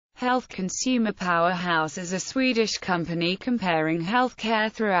Health Consumer Powerhouse is a Swedish company comparing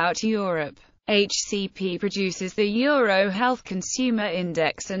healthcare throughout Europe. HCP produces the Euro Health Consumer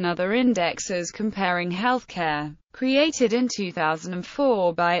Index and other indexes comparing healthcare. Created in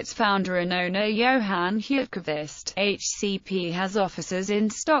 2004 by its founder and owner Johan Hultqvist, HCP has offices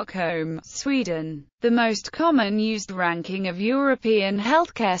in Stockholm, Sweden. The most common used ranking of European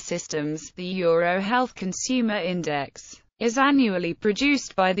healthcare systems, the Euro Health Consumer Index, is annually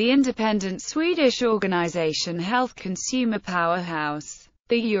produced by the independent Swedish organization Health Consumer Powerhouse.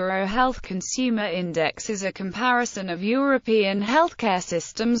 The Euro Health Consumer Index is a comparison of European healthcare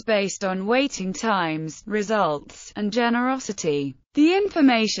systems based on waiting times, results, and generosity. The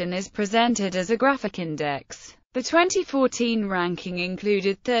information is presented as a graphic index. The 2014 ranking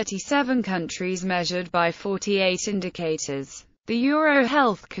included 37 countries measured by 48 indicators. The Euro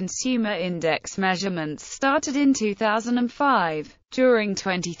Health Consumer Index measurements started in 2005. During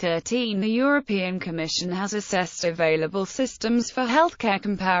 2013, the European Commission has assessed available systems for healthcare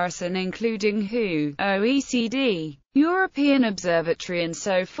comparison including WHO, OECD, European Observatory and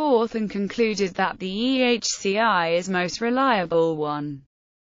so forth, and concluded that the EHCI is most reliable one.